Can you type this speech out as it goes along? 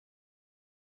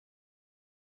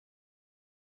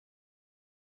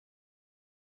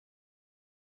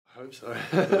I hope so.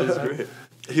 That's great.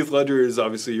 Heath Ledger is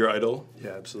obviously your idol.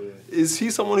 Yeah, absolutely. Is he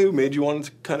someone who made you want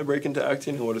to kind of break into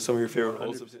acting? And what are some of your favorite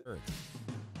roles?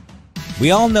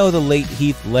 We all know the late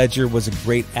Heath Ledger was a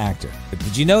great actor, but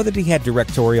did you know that he had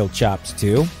directorial chops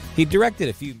too? He directed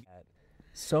a few.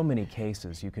 So many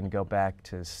cases. You can go back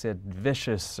to Sid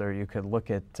Vicious, or you could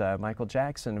look at Michael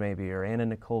Jackson maybe, or Anna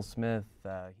Nicole Smith.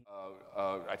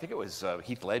 I think it was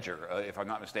Heath Ledger, if I'm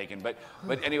not mistaken. But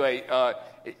anyway,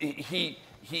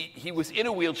 he was in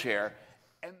a wheelchair.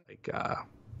 And like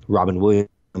Robin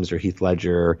Williams or Heath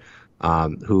Ledger,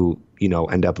 who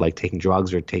end up like taking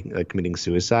drugs or committing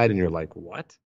suicide, and you're like, what?